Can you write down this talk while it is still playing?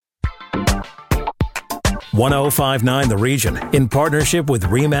1059 The Region, in partnership with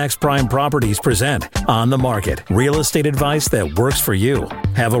RE/MAX Prime Properties, present On the Market, real estate advice that works for you.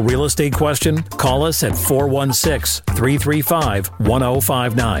 Have a real estate question? Call us at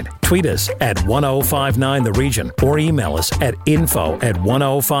 416-335-1059. Tweet us at 1059 The Region or email us at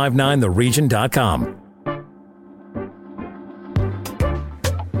info@1059theregion.com.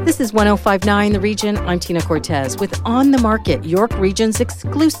 This is 1059 The Region. I'm Tina Cortez with On the Market, York Region's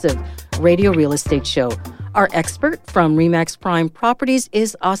exclusive radio real estate show. Our expert from RE/MAX Prime Properties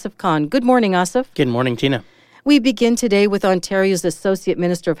is Asif Khan. Good morning, Asif. Good morning, Tina. We begin today with Ontario's Associate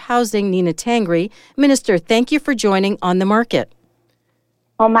Minister of Housing, Nina Tangri. Minister, thank you for joining On the Market.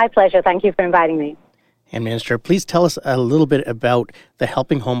 Oh, my pleasure. Thank you for inviting me. And Minister, please tell us a little bit about the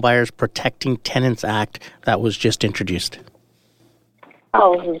Helping Homebuyers Protecting Tenants Act that was just introduced.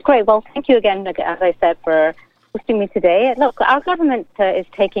 Oh, great. Well, thank you again, as I said, for hosting me today. Look, our government is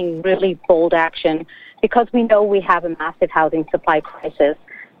taking really bold action because we know we have a massive housing supply crisis.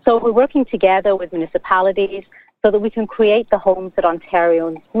 So we're working together with municipalities so that we can create the homes that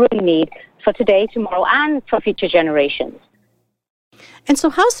Ontarians really need for today, tomorrow, and for future generations. And so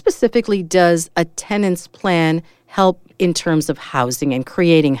how specifically does a tenant's plan help in terms of housing and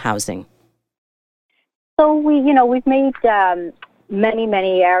creating housing? So we've made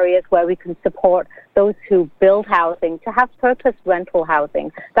many areas where we can support those who build housing to have purpose rental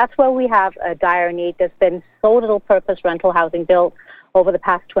housing. That's where we have a dire need. There's been so little purpose rental housing built over the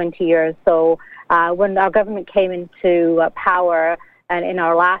past 20 years. So when our government came into power and in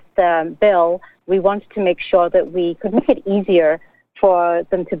our last bill, we wanted to make sure that we could make it easier for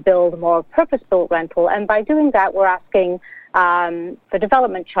them to build more purpose-built rental. And by doing that, we're asking for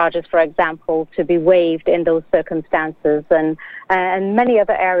development charges, for example, to be waived in those circumstances, and many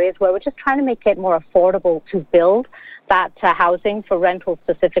other areas where we're just trying to make it more affordable to build that housing for rental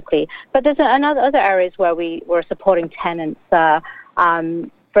specifically. But there's other areas where we're supporting tenants. For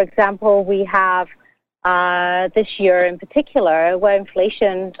example, we have this year in particular, where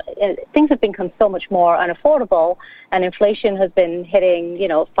inflation, things have become so much more unaffordable, and inflation has been hitting,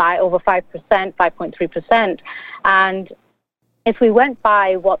 over 5%, 5.3%. And if we went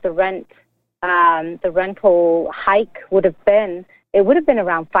by what the rental hike would have been, it would have been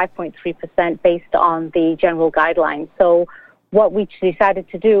around 5.3% based on the general guidelines. So what we decided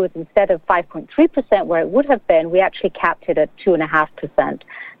to do is, instead of 5.3% where it would have been, we actually capped it at 2.5%.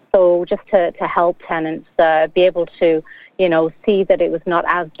 So just to help tenants be able to, see that it was not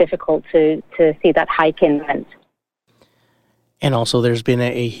as difficult to see that hike in rent. And also there's been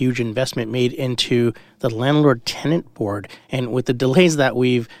a huge investment made into the Landlord Tenant Board. And with the delays that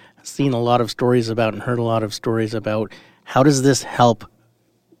we've seen a lot of stories about and heard a lot of stories about, how does this help,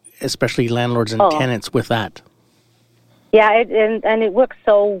 especially landlords and tenants, with that? Yeah, it works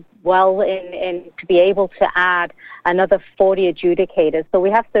so well in to be able to add another 40 adjudicators. So we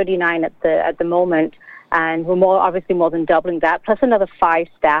have 39 at the moment, and we're obviously more than doubling that, plus another 5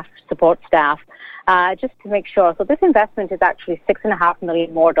 support staff, just to make sure. So this investment is actually $6.5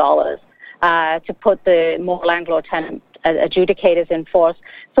 million more dollars to put the more landlord tenant adjudicators in force.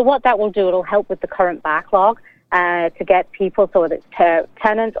 So what that will do, it'll help with the current backlog to get people, so that it's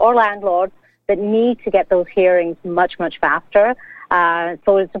tenants or landlords that need to get those hearings much faster.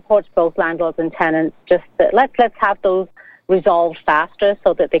 So it supports both landlords and tenants. Just that let's have those resolved faster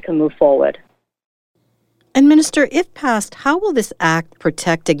so that they can move forward. And Minister, if passed, how will this act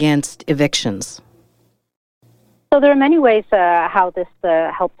protect against evictions? So there are many ways how this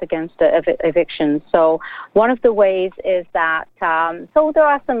helps against evictions. So one of the ways is that, so there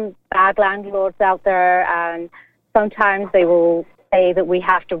are some bad landlords out there, and sometimes they will say that we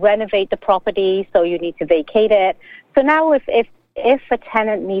have to renovate the property, so you need to vacate it. So now if a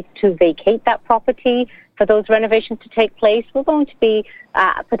tenant needs to vacate that property for those renovations to take place, we're going to be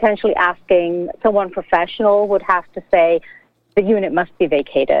potentially asking someone professional would have to say the unit must be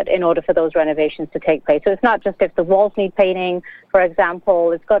vacated in order for those renovations to take place. So it's not just if the walls need painting, for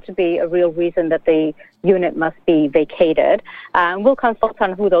example. It's got to be a real reason that the unit must be vacated. We'll consult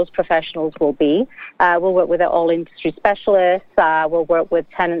on who those professionals will be. We'll work with all industry specialists. We'll work with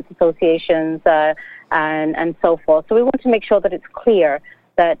tenants associations and so forth. So we want to make sure that it's clear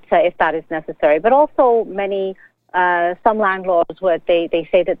that if that is necessary. But also some landlords, where they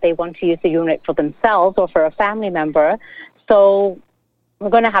say that they want to use the unit for themselves or for a family member. So we're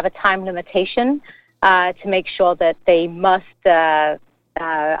going to have a time limitation to make sure that they must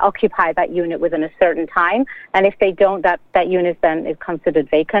occupy that unit within a certain time. And if they don't, that unit then is considered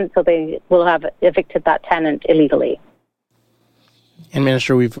vacant, so they will have evicted that tenant illegally. And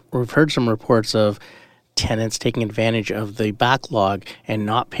Minister, we've heard some reports of tenants taking advantage of the backlog and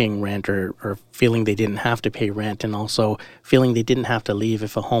not paying rent or feeling they didn't have to pay rent, and also feeling they didn't have to leave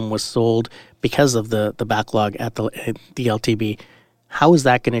if a home was sold because of the backlog at the LTB. How is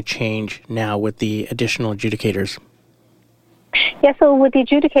that going to change now with the additional adjudicators? Yeah, so with the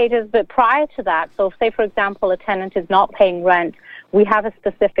adjudicators, but prior to that, so say, for example, a tenant is not paying rent, we have a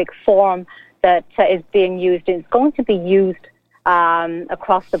specific form that is being used. It's going to be used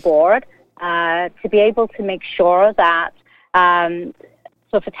across the board to be able to make sure that,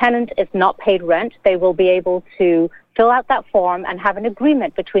 so if a tenant is not paid rent, they will be able to fill out that form and have an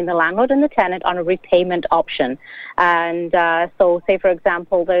agreement between the landlord and the tenant on a repayment option. And so say, for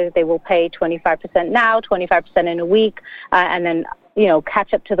example, they will pay 25% now, 25% in a week, and then,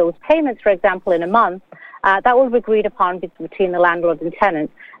 catch up to those payments, for example, in a month. That will be agreed upon between the landlord and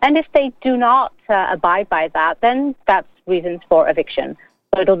tenant. And if they do not abide by that, then that's reasons for eviction.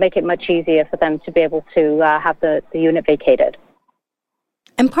 So it'll make it much easier for them to be able to have the unit vacated.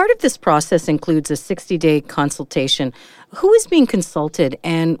 And part of this process includes a 60-day consultation. Who is being consulted,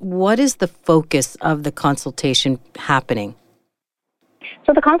 and what is the focus of the consultation happening?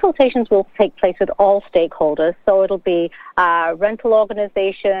 So the consultations will take place with all stakeholders. So it'll be rental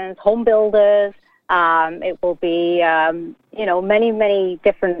organizations, home builders. It will be, many, many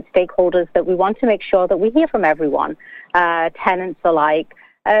different stakeholders that we want to make sure that we hear from everyone, tenants alike,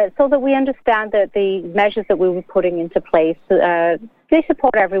 so that we understand that the measures that we were putting into place, they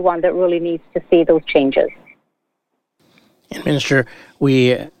support everyone that really needs to see those changes. And Minister,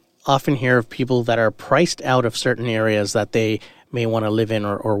 we often hear of people that are priced out of certain areas that they may want to live in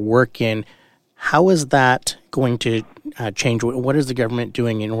or work in. How is that going to change? What is the government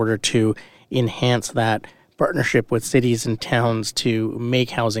doing in order to enhance that partnership with cities and towns to make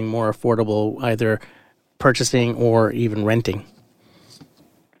housing more affordable, either purchasing or even renting?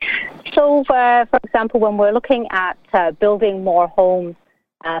 So, for example, when we're looking at building more homes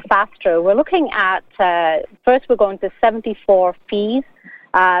faster, we're looking at, first we're going to 74 fees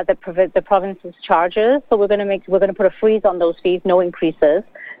that the province's charges. So we're going to put a freeze on those fees, no increases.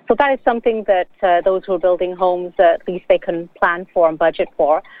 So that is something that those who are building homes, at least they can plan for and budget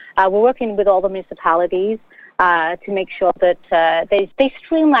for. We're working with all the municipalities to make sure that they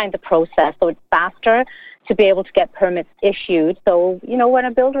streamline the process so it's faster to be able to get permits issued. So, when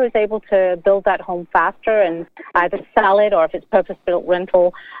a builder is able to build that home faster and either sell it, or if it's purpose-built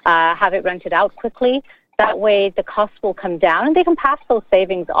rental, have it rented out quickly, that way the costs will come down and they can pass those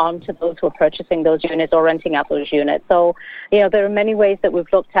savings on to those who are purchasing those units or renting out those units. So, there are many ways that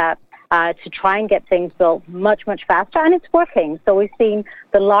we've looked at to try and get things built much, much faster, and it's working. So we've seen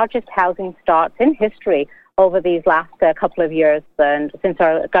the largest housing starts in history over these last couple of years, and since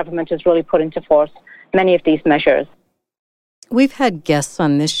our government has really put into force many of these measures. We've had guests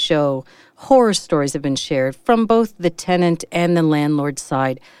on this show. Horror stories have been shared from both the tenant and the landlord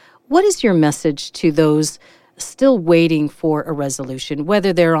side. What is your message to those still waiting for a resolution,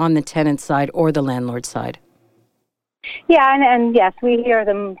 whether they're on the tenant side or the landlord side? Yeah, and yes, we hear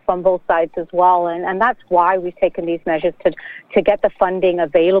them from both sides as well, and that's why we've taken these measures to get the funding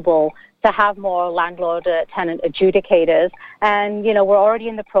available to have more landlord-tenant adjudicators. And, we're already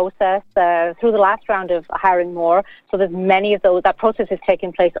in the process through the last round of hiring more. So there's many of those. That process is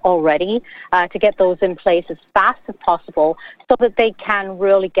taking place already to get those in place as fast as possible so that they can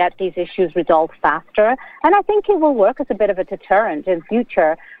really get these issues resolved faster. And I think it will work as a bit of a deterrent in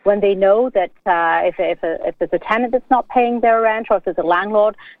future when they know that if there's a tenant that's not paying their rent, or if there's a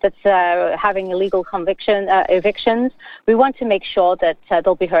landlord that's having illegal evictions, we want to make sure that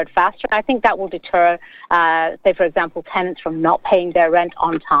they'll be heard faster. I think that will deter, say, for example, tenants from not paying their rent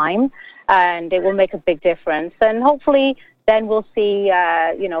on time, and it will make a big difference. And hopefully then we'll see,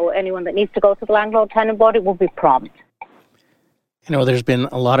 anyone that needs to go to the landlord-tenant board, it will be prompt. There's been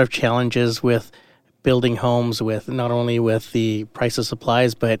a lot of challenges with building homes, with not only with the price of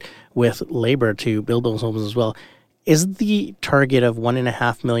supplies, but with labor to build those homes as well. Is the target of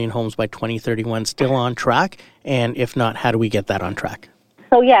 1.5 million homes by 2031 still on track? And if not, how do we get that on track?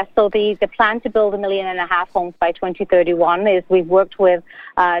 So yes, so the plan to build 1.5 million homes by 2031 is we've worked with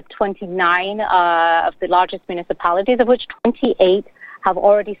 29 of the largest municipalities, of which 28 have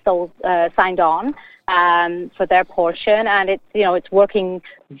already signed on for their portion, and it's working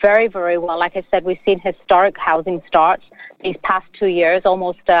very, very well. Like I said, we've seen historic housing starts these past 2 years,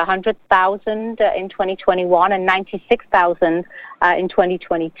 almost 100,000 in 2021 and 96,000 in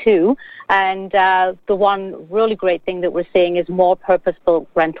 2022. And the one really great thing that we're seeing is more purpose-built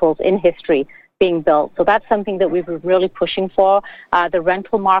rentals in history being built. So that's something that we've been really pushing for. The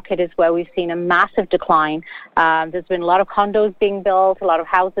rental market is where we've seen a massive decline. There's been a lot of condos being built, a lot of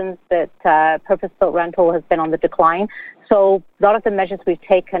houses that purpose-built rental has been on the decline. So a lot of the measures we've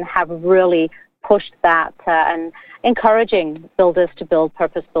taken have really pushed that and encouraging builders to build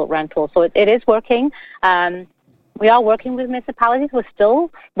purpose-built rentals. So it is working. We are working with municipalities. We're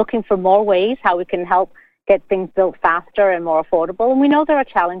still looking for more ways how we can help get things built faster and more affordable. And we know there are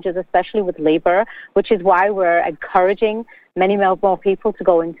challenges, especially with labor, which is why we're encouraging many more people to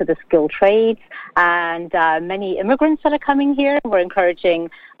go into the skilled trades, and many immigrants that are coming here. We're encouraging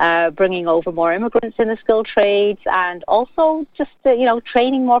bringing over more immigrants in the skilled trades, and also just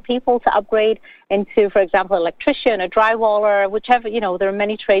training more people to upgrade into, for example, electrician, a drywaller, whichever. There are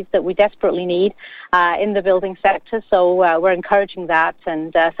many trades that we desperately need in the building sector. So we're encouraging that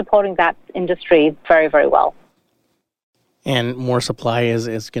and supporting that industry very, very well. And more supply is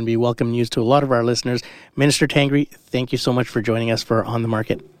going to be welcome news to a lot of our listeners. Minister Tangri, thank you so much for joining us for On the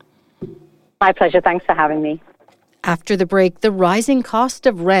Market. My pleasure. Thanks for having me. After the break, the rising cost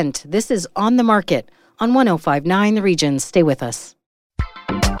of rent. This is On the Market on 105.9 The Region. Stay with us.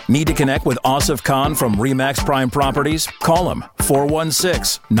 Need to connect with Asif Khan from RE/MAX Prime Properties? Call him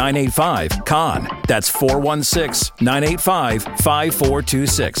 416-985-KHAN. That's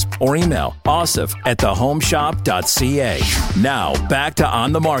 416-985-5426. Or email asif@thehomeshop.ca. Now back to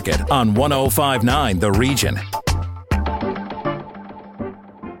On the Market on 105.9 The Region.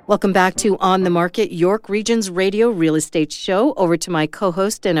 Welcome back to On the Market, York Region's radio real estate show. Over to my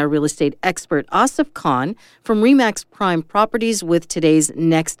co-host and our real estate expert, Asif Khan from RE/MAX Prime Properties with today's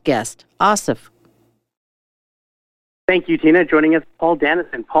next guest. Asif. Thank you, Tina. Joining us, Paul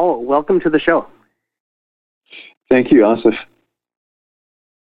Danison. Paul, welcome to the show. Thank you, Asif.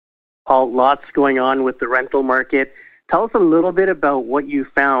 Paul, lots going on with the rental market. Tell us a little bit about what you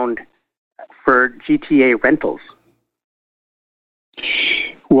found for GTA rentals.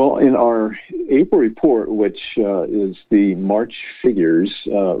 Well, in our April report, which is the March figures,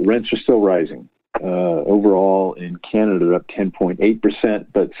 rents are still rising. Overall, in Canada, they're up 10.8%,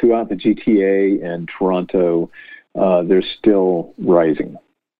 but throughout the GTA and Toronto, they're still rising.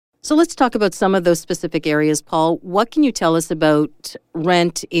 So let's talk about some of those specific areas, Paul. What can you tell us about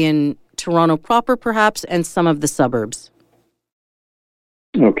rent in Toronto proper, perhaps, and some of the suburbs?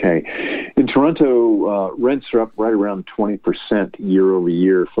 Okay. In Toronto, rents are up right around 20% year over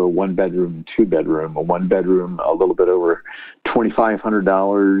year for a one-bedroom and two-bedroom. A one-bedroom, a little bit over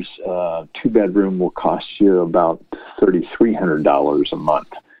 $2,500. Two-bedroom will cost you about $3,300 a month.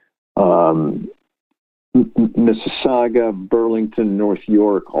 Mississauga, Burlington, North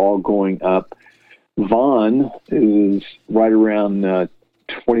York, all going up. Vaughan is right around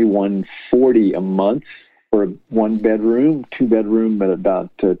 $2,140 a month for one bedroom, two bedroom at about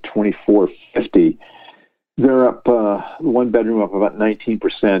 $2,450. They're up one bedroom up about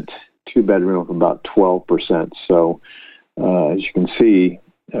 19%, two bedroom up about 12%. So as you can see,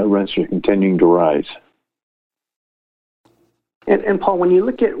 rents are continuing to rise. And Paul, when you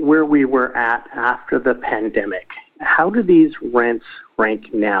look at where we were at after the pandemic, how do these rents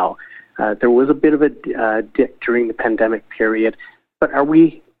rank now? There was a bit of a dip during the pandemic period, but are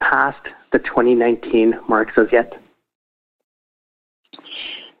we past the 2019 marks as yet?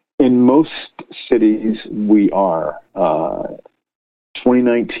 In most cities, we are.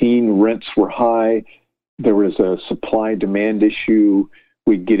 2019 rents were high. There was a supply-demand issue.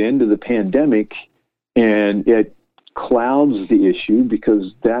 We get into the pandemic, and it clouds the issue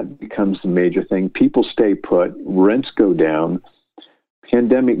because that becomes the major thing. People stay put, rents go down,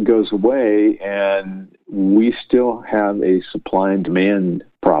 pandemic goes away, and we still have a supply and demand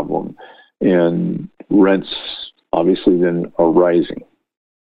problem, and rents obviously then are rising.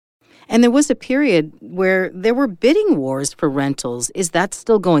 And there was a period where there were bidding wars for rentals. Is that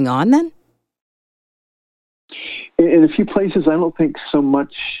still going on then? In a few places, I don't think so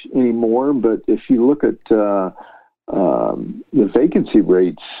much anymore, but if you look at the vacancy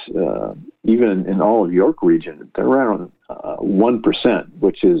rates, even in all of York region, they're around 1%,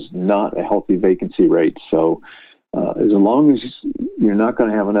 which is not a healthy vacancy rate. So as long as you're not going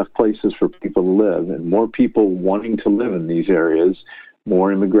to have enough places for people to live, and more people wanting to live in these areas,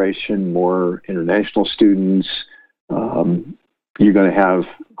 more immigration, more international students, you're going to have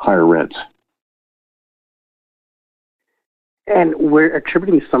higher rents. And we're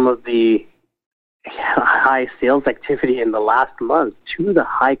attributing some of the high sales activity in the last month to the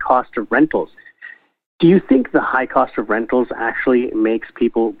high cost of rentals. Do you think the high cost of rentals actually makes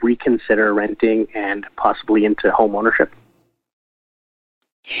people reconsider renting and possibly into home ownership?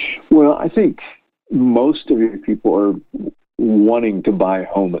 Well, I think most of you people are wanting to buy a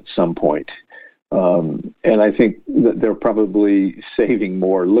home at some point. And I think that they're probably saving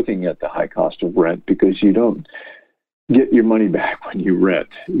more looking at the high cost of rent, because you don't get your money back when you rent.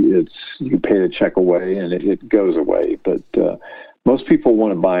 You pay the check away and it goes away. But most people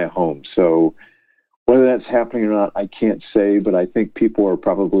want to buy a home. So whether that's happening or not, I can't say, but I think people are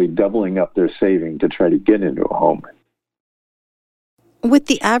probably doubling up their saving to try to get into a home. With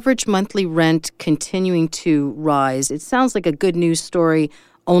the average monthly rent continuing to rise, it sounds like a good news story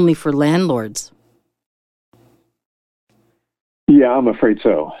only for landlords. Yeah, I'm afraid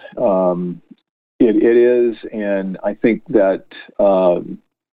so. It is, and I think that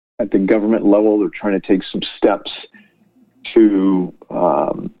at the government level, they're trying to take some steps to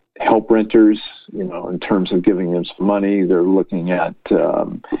help renters, in terms of giving them some money. They're looking at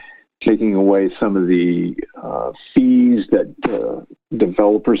taking away some of the fees that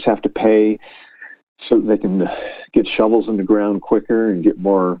developers have to pay so that they can get shovels in the ground quicker and get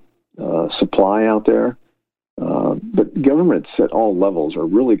more supply out there. But governments at all levels are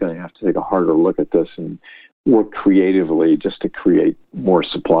really going to have to take a harder look at this and work creatively just to create more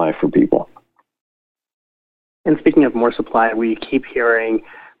supply for people. And speaking of more supply, we keep hearing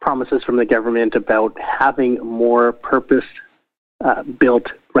promises from the government about having more purpose-built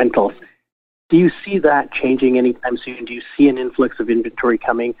rentals. Do you see that changing anytime soon? Do you see an influx of inventory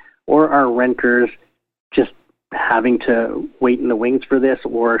coming, or are renters just having to wait in the wings for this,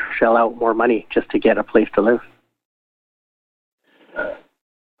 or shell out more money just to get a place to live?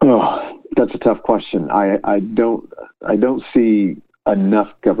 Oh, that's a tough question. I don't see enough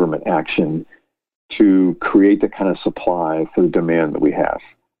government action to create the kind of supply for the demand that we have.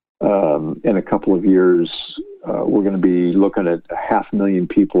 In a couple of years, we're going to be looking at 500,000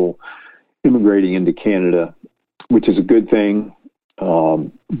 people immigrating into Canada, which is a good thing.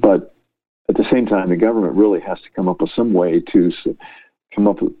 But at the same time, the government really has to come up with some way to come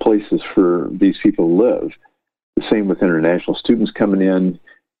up with places for these people to live. The same with international students coming in.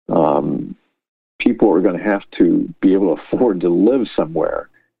 People are going to have to be able to afford to live somewhere.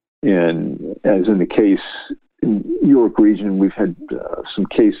 And as in the case in York region, we've had some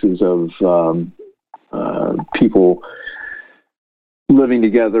cases of people living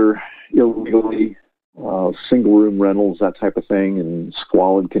together illegally, single-room rentals, that type of thing, in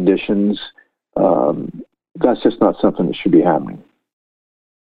squalid conditions. That's just not something that should be happening.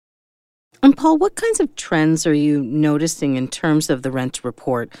 And Paul, what kinds of trends are you noticing in terms of the rent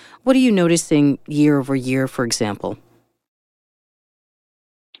report? What are you noticing year over year, for example?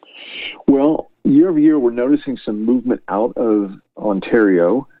 Well, year over year, we're noticing some movement out of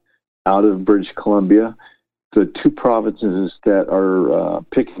Ontario, out of British Columbia. The two provinces that are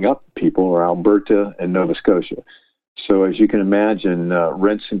picking up people are Alberta and Nova Scotia. So as you can imagine,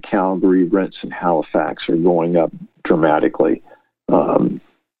 rents in Calgary, rents in Halifax are going up dramatically.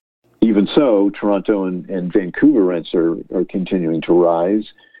 Even so, Toronto and Vancouver rents are continuing to rise,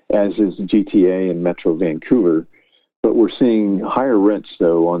 as is GTA and Metro Vancouver. But we're seeing higher rents,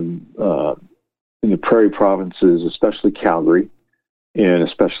 though, in the prairie provinces, especially Calgary, and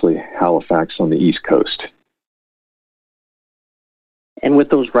especially Halifax on the East Coast. And with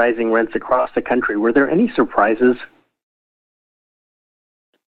those rising rents across the country, were there any surprises?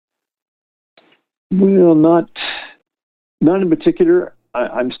 Well, not in particular.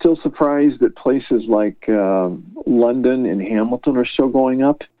 I'm still surprised that places like London and Hamilton are still going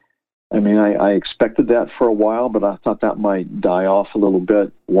up. I mean, I expected that for a while, but I thought that might die off a little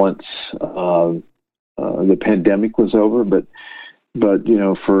bit once the pandemic was over. But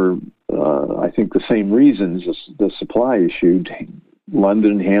for I think the same reasons, the supply issue,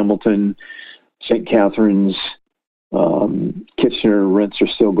 London, Hamilton, St. Catharines, Kitchener rents are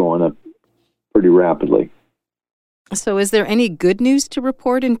still going up pretty rapidly. So is there any good news to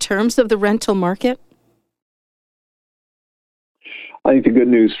report in terms of the rental market? I think the good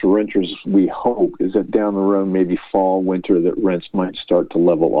news for renters, we hope, is that down the road, maybe fall, winter, that rents might start to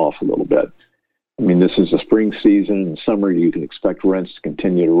level off a little bit. I mean, this is a spring season. In summer, you can expect rents to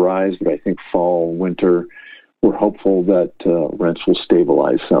continue to rise, but I think fall, winter, we're hopeful that rents will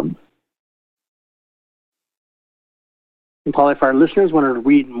stabilize some. And Paul, if our listeners want to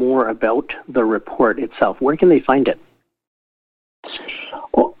read more about the report itself, where can they find it?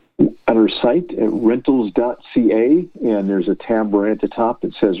 Well, at our site at Rentals.ca, and there's a tab right at the top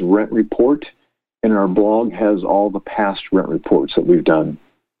that says Rent Report, and our blog has all the past rent reports that we've done.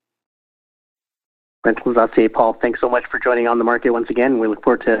 Rentals.ca. Paul, thanks so much for joining On the Market once again. We look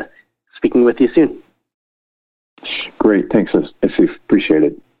forward to speaking with you soon. Great. Thanks, Asif. Appreciate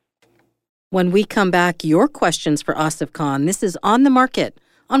it. When we come back, your questions for Asif Khan. This is On the Market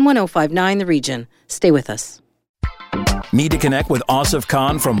on 105.9 The Region. Stay with us. Need to connect with Asif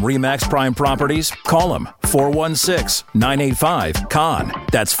Khan from Remax Prime Properties? Call him 416-985-KHAN.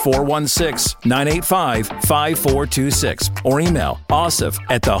 That's 416-985-5426. Or email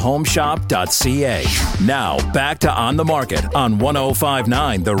asif@thehomeshop.ca. Now, back to On the Market on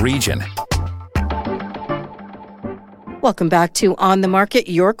 105.9 The Region. Welcome back to On the Market.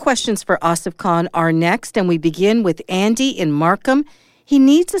 Your questions for Asif Khan are next, and we begin with Andy in Markham. He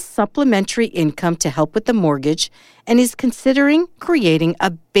needs a supplementary income to help with the mortgage and is considering creating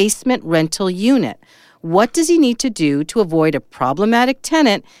a basement rental unit. What does he need to do to avoid a problematic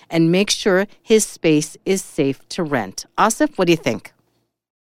tenant and make sure his space is safe to rent? Asif, what do you think?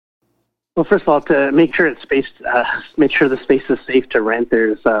 Well, first of all, to make sure make sure the space is safe to rent,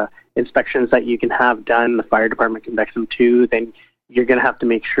 there's inspections that you can have done. The fire department conducts them too. Then you're going to have to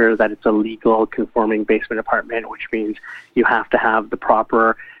make sure that it's a legal conforming basement apartment, which means you have to have the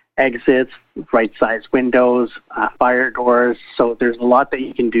proper exits, right size windows, fire doors. So there's a lot that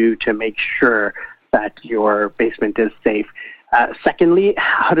you can do to make sure that your basement is safe. Secondly,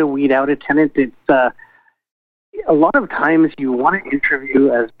 how to weed out a tenant. It's a lot of times you want to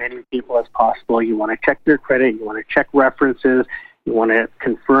interview as many people as possible. You want to check their credit. You want to check references. You want to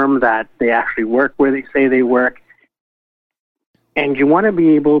confirm that they actually work where they say they work. And you want to be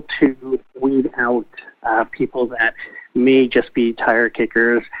able to weed out people that may just be tire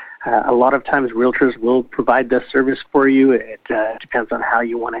kickers. A lot of times realtors will provide this service for you. It depends on how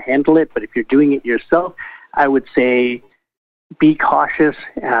you want to handle it. But if you're doing it yourself, I would say be cautious,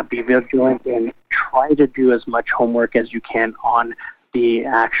 be vigilant, and try to do as much homework as you can on the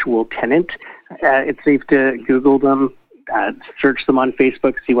actual tenant. It's safe to Google them, search them on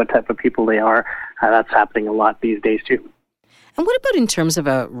Facebook, see what type of people they are. That's happening a lot these days too. And what about in terms of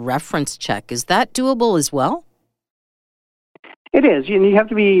a reference check? Is that doable as well? It is. You have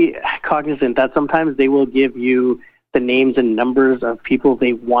to be cognizant that sometimes they will give you the names and numbers of people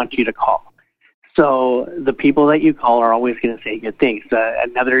they want you to call. So the people that you call are always going to say good things.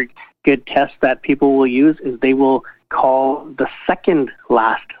 Another good test that people will use is they will call the second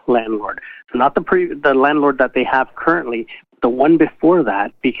last landlord. So not the landlord that they have currently, the one before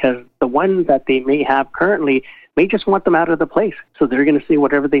that, because the one that they may have currently may just want them out of the place. So they're going to say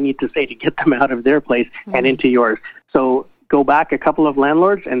whatever they need to say to get them out of their place and into yours. So go back a couple of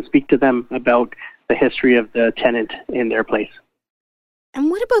landlords and speak to them about the history of the tenant in their place. And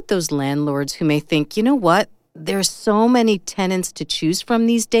what about those landlords who may think, you know what, there's so many tenants to choose from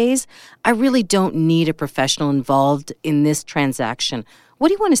these days, I really don't need a professional involved in this transaction. What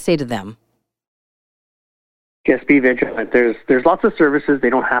do you want to say to them? Just be vigilant. There's lots of services.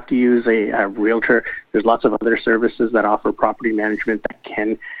 They don't have to use a realtor. There's lots of other services that offer property management that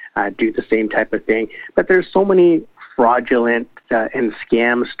can do the same type of thing. But there's so many fraudulent and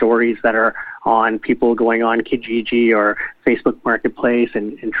scam stories that are on people going on Kijiji or Facebook Marketplace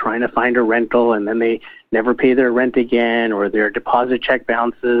and trying to find a rental, and then they never pay their rent again, or their deposit check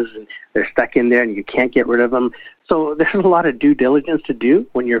bounces and they're stuck in there and you can't get rid of them. So there's a lot of due diligence to do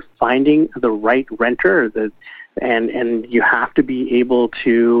when you're finding the right renter, and you have to be able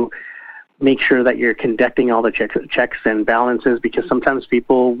to make sure that you're conducting all the checks and balances, because sometimes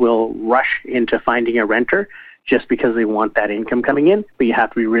people will rush into finding a renter just because they want that income coming in, but you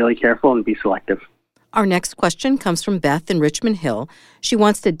have to be really careful and be selective. Our next question comes from Beth in Richmond Hill. She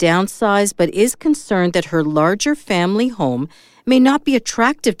wants to downsize, but is concerned that her larger family home may not be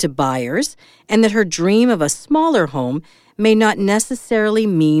attractive to buyers and that her dream of a smaller home may not necessarily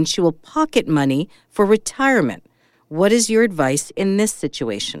mean she will pocket money for retirement. What is your advice in this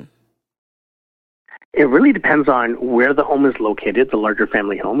situation? It really depends on where the home is located, the larger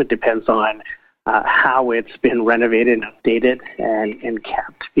family home. It depends on how it's been renovated and updated and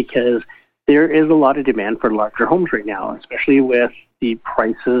kept, because there is a lot of demand for larger homes right now, especially with the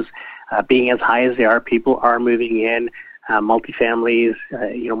prices being as high as they are. People are moving in. Multifamilies,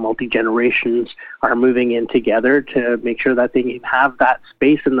 multi-generations are moving in together to make sure that they can have that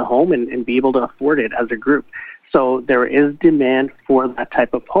space in the home and be able to afford it as a group. So there is demand for that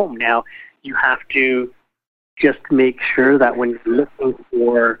type of home. Now, you have to just make sure that when you're looking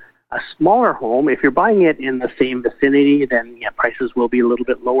for a smaller home, if you're buying it in the same vicinity, then prices will be a little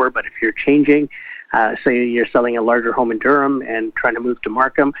bit lower. But if you're changing, say you're selling a larger home in Durham and trying to move to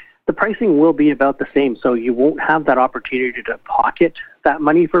Markham, the pricing will be about the same. So you won't have that opportunity to pocket that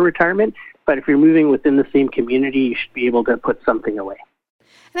money for retirement. But if you're moving within the same community, you should be able to put something away.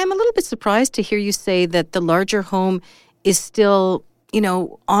 And I'm a little bit surprised to hear you say that the larger home is still,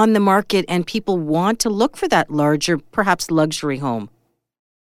 on the market and people want to look for that larger, perhaps luxury home.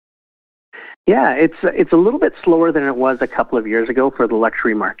 Yeah, it's a little bit slower than it was a couple of years ago for the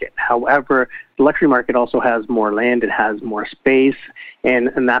luxury market. However, the luxury market also has more land, it has more space,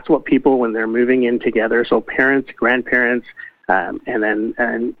 and that's what people, when they're moving in together, so parents, grandparents, and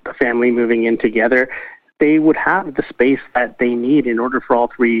the family moving in together, they would have the space that they need in order for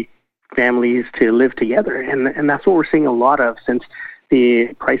all three families to live together. And that's what we're seeing a lot of since the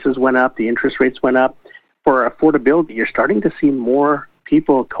prices went up, the interest rates went up. For affordability, you're starting to see more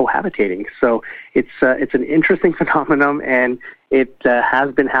people cohabitating. So it's an interesting phenomenon, and it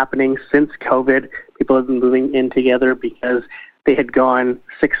has been happening since COVID. People have been moving in together because they had gone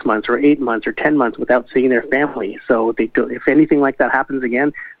 6 months or 8 months or 10 months without seeing their family. So if anything like that happens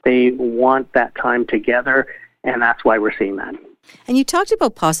again, they want that time together, and that's why we're seeing that. And you talked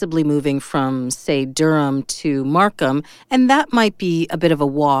about possibly moving from, say, Durham to Markham, and that might be a bit of a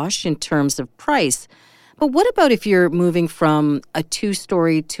wash in terms of price. But what about if you're moving from a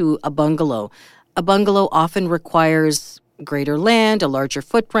 2-story to a bungalow? A bungalow often requires greater land, a larger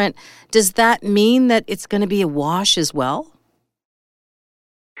footprint. Does that mean that it's going to be a wash as well?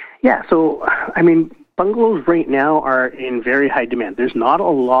 Yeah, so, I mean, bungalows right now are in very high demand. There's not a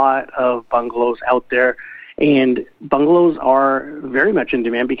lot of bungalows out there, and bungalows are very much in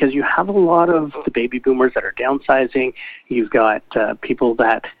demand because you have a lot of the baby boomers that are downsizing. You've got people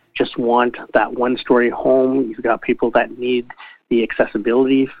that just want that 1-story home. You've got people that need the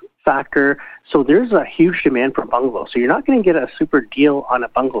accessibility factor. So there's a huge demand for bungalows. So you're not going to get a super deal on a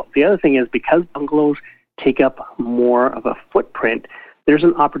bungalow. The other thing is, because bungalows take up more of a footprint, there's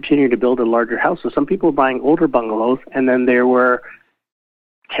an opportunity to build a larger house. So some people are buying older bungalows, and then they were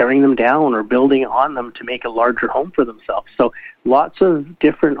tearing them down or building on them to make a larger home for themselves. So lots of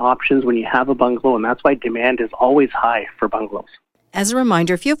different options when you have a bungalow, and that's why demand is always high for bungalows. As a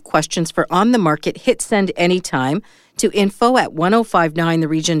reminder, if you have questions for On the Market, hit send anytime to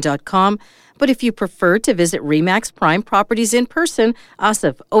info@1059theregion.com. But if you prefer to visit RE/MAX Prime Properties in person,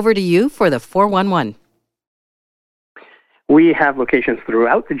 Asif, over to you for the 411. We have locations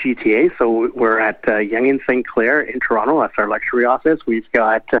throughout the GTA. So we're at Yonge and St. Clair in Toronto. That's our luxury office. We've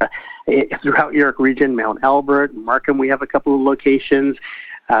got throughout York Region, Mount Albert, Markham, we have a couple of locations.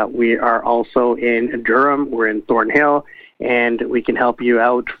 We are also in Durham. We're in Thornhill. And we can help you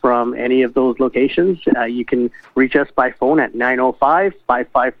out from any of those locations. You can reach us by phone at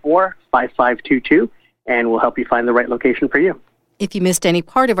 905-554-5522, and we'll help you find the right location for you. If you missed any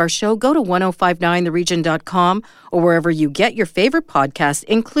part of our show, go to 1059theregion.com or wherever you get your favorite podcasts,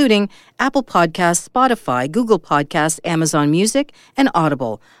 including Apple Podcasts, Spotify, Google Podcasts, Amazon Music, and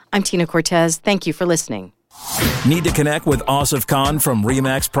Audible. I'm Tina Cortez. Thank you for listening. Need to connect with Asif Khan from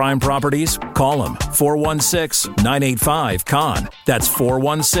RE/MAX Prime Properties? Call him 416-985-KHAN. That's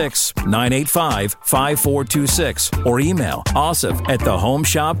 416-985-5426. Or email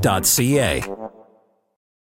asif@thehomeshop.ca.